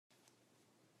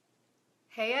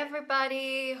Hey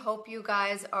everybody, hope you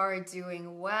guys are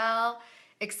doing well.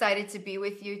 Excited to be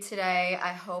with you today.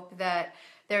 I hope that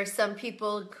there are some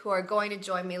people who are going to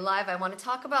join me live. I want to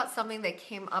talk about something that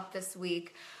came up this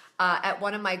week at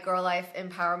one of my Girl Life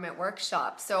Empowerment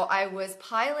workshops. So I was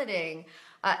piloting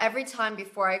every time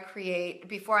before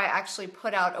I actually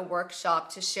put out a workshop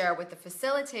to share with the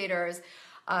facilitators,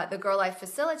 the Girl Life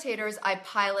facilitators, I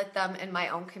pilot them in my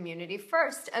own community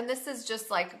first. And this is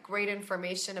just like great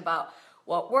information about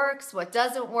what works, what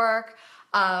doesn't work.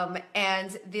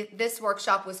 This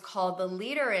workshop was called The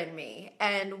Leader in Me.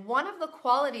 And one of the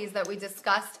qualities that we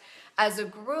discussed as a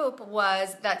group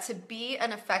was that to be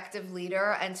an effective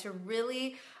leader and to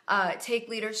really take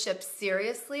leadership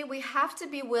seriously, we have to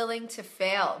be willing to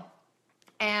fail.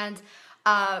 And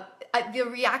the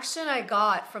reaction I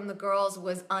got from the girls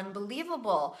was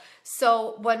unbelievable.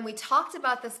 So when we talked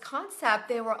about this concept,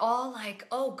 they were all like,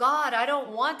 oh God, I don't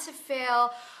want to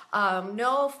fail.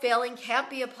 No, failing can't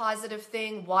be a positive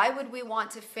thing. Why would we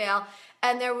want to fail?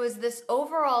 And there was this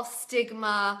overall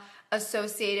stigma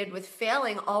associated with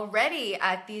failing already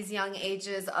at these young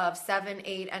ages of 7,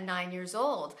 8, and 9 years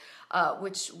old,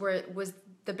 which was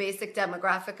the basic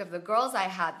demographic of the girls I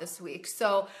had this week.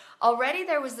 So already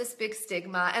there was this big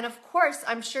stigma. And of course,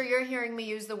 I'm sure you're hearing me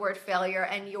use the word failure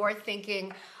and you're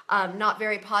thinking not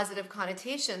very positive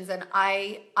connotations. And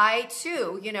I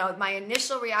too, my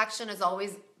initial reaction is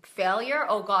always failure.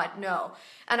 Oh God, no.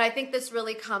 And I think this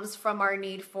really comes from our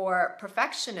need for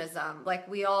perfectionism. Like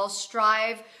we all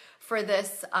strive for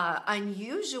this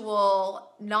unusual,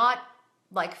 not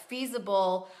like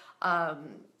feasible,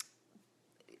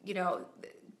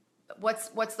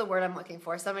 what's the word I'm looking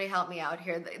for? Somebody help me out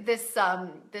here. This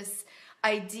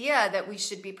idea that we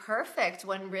should be perfect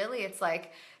when really it's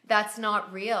like that's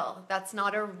not real. That's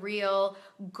not a real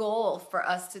goal for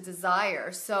us to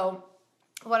desire. So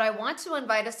what I want to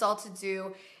invite us all to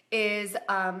do is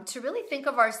to really think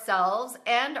of ourselves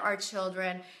and our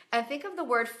children and think of the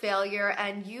word failure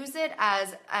and use it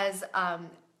as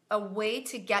a way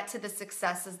to get to the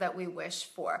successes that we wish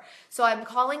for. So I'm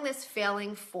calling this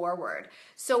failing forward.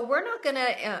 So we're not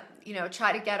gonna,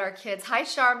 try to get our kids. Hi,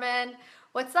 Charmin.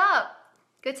 What's up?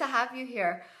 Good to have you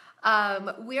here.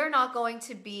 We are not going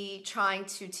to be trying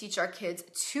to teach our kids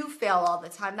to fail all the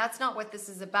time. That's not what this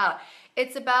is about.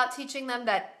 It's about teaching them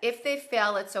that if they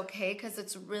fail, it's okay because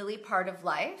it's really part of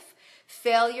life.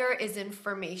 Failure is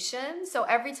information. So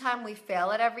every time we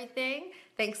fail at everything,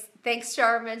 thanks,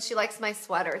 Charmin. She likes my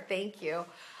sweater. Thank you.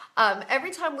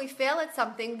 Every time we fail at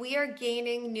something, we are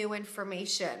gaining new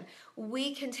information.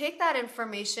 We can take that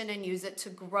information and use it to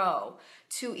grow,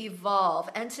 to evolve,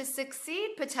 and to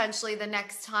succeed potentially the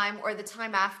next time or the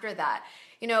time after that.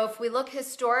 If we look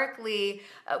historically,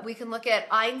 we can look at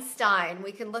Einstein,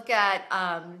 we can look at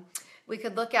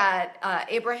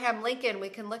Abraham Lincoln, we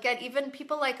can look at even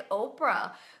people like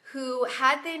Oprah, who,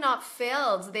 had they not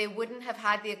failed, they wouldn't have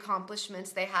had the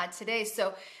accomplishments they had today.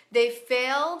 So they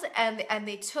failed and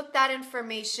they took that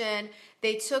information,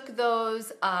 they took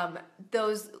those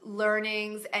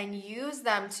learnings and used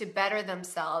them to better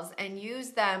themselves and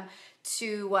use them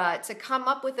to come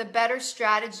up with a better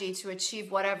strategy to achieve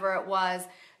whatever it was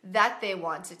that they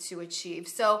wanted to achieve.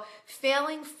 So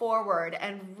failing forward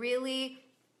and really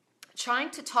trying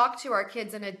to talk to our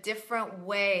kids in a different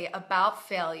way about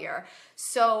failure.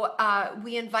 So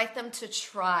we invite them to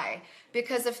try,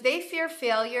 because if they fear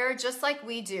failure, just like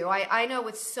we do, I know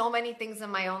with so many things in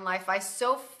my own life, I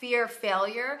so fear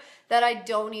failure that I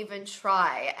don't even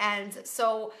try. And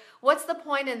so what's the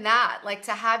point in that? Like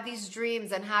to have these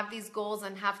dreams and have these goals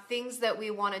and have things that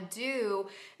we want to do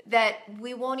that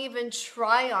we won't even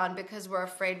try on because we're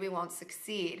afraid we won't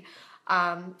succeed.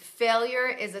 Failure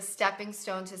is a stepping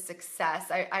stone to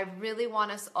success. I really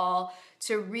want us all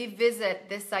to revisit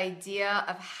this idea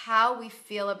of how we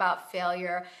feel about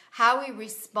failure, how we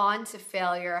respond to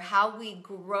failure, how we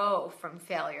grow from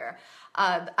failure.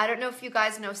 I don't know if you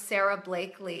guys know Sarah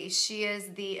Blakely. She is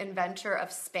the inventor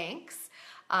of Spanx.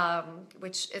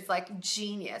 Which is like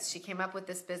genius. She came up with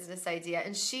this business idea.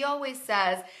 And she always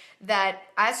says that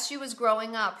as she was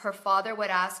growing up, her father would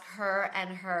ask her and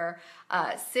her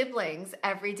siblings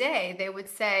every day, they would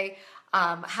say,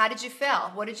 how did you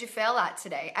fail? What did you fail at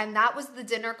today? And that was the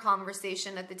dinner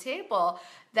conversation at the table,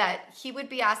 that he would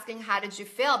be asking, how did you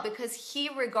fail? Because he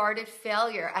regarded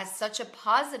failure as such a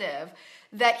positive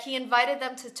that he invited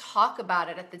them to talk about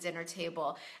it at the dinner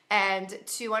table and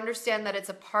to understand that it's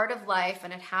a part of life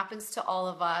and it happens to all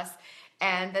of us,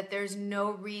 and that there's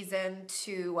no reason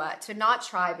to not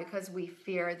try because we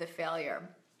fear the failure.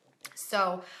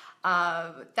 So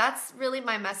That's really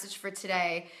my message for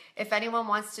today. If anyone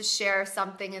wants to share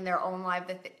something in their own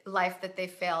life that they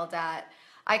failed at,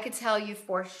 I could tell you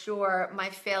for sure my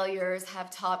failures have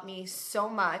taught me so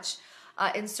much.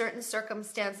 In certain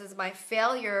circumstances, my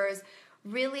failures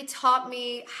really taught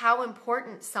me how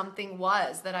important something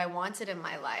was that I wanted in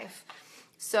my life.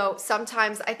 So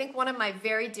sometimes, I think one of my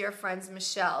very dear friends,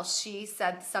 Michelle, she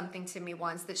said something to me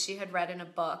once that she had read in a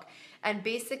book. And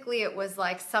basically it was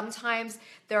like, sometimes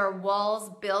there are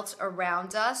walls built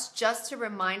around us just to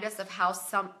remind us of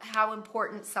how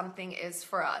important something is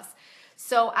for us.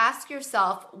 So ask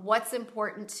yourself, what's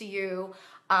important to you?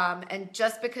 And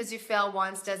just because you fail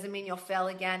once doesn't mean you'll fail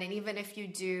again. And even if you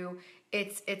do,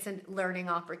 it's a learning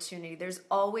opportunity. There's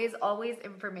always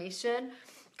information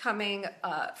coming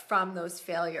from those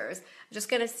failures. I'm just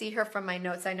going to see here from my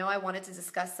notes. I know I wanted to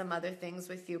discuss some other things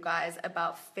with you guys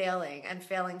about failing and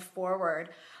failing forward.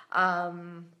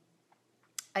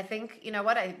 I think, you know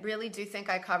what, I really do think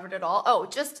I covered it all. Oh,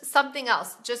 just something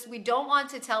else. Just, we don't want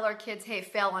to tell our kids, hey,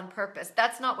 fail on purpose.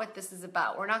 That's not what this is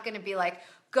about. We're not going to be like,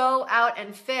 go out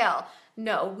and fail.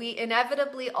 No, we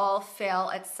inevitably all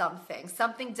fail at something.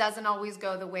 Something doesn't always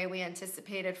go the way we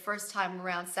anticipated first time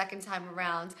around, second time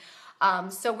around.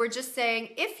 So we're just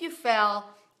saying, if you fail,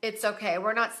 it's okay.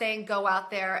 We're not saying go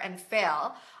out there and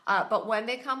fail. But when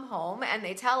they come home and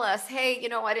they tell us, hey, you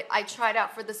know what, I tried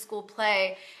out for the school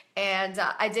play and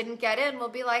I didn't get in, we'll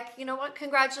be like, you know what,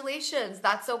 congratulations,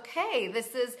 that's okay.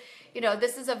 This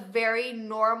is a very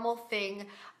normal thing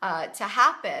to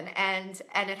happen, and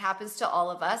it happens to all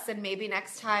of us. And maybe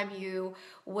next time you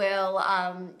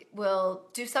will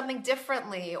do something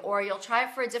differently, or you'll try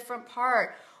it for a different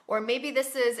part. Or maybe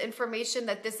this is information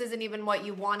that this isn't even what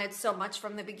you wanted so much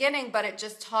from the beginning, but it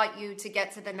just taught you to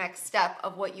get to the next step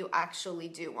of what you actually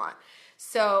do want.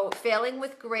 So failing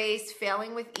with grace,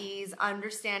 failing with ease,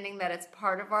 understanding that it's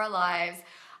part of our lives,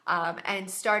 and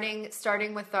starting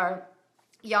with our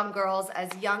young girls as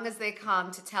young as they come,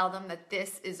 to tell them that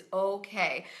this is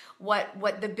okay. What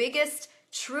the biggest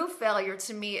true failure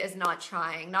to me is not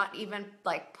trying, not even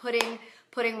like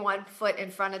putting one foot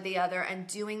in front of the other and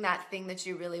doing that thing that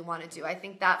you really want to do. I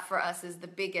think that for us is the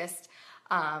biggest,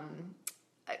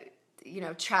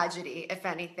 tragedy, if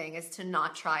anything, is to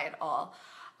not try at all.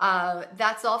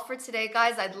 That's all for today,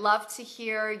 guys. I'd love to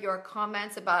hear your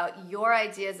comments about your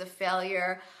ideas of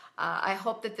failure. I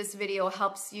hope that this video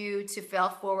helps you to fail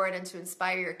forward and to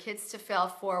inspire your kids to fail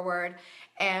forward.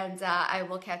 And I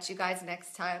will catch you guys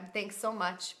next time. Thanks so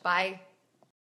much. Bye.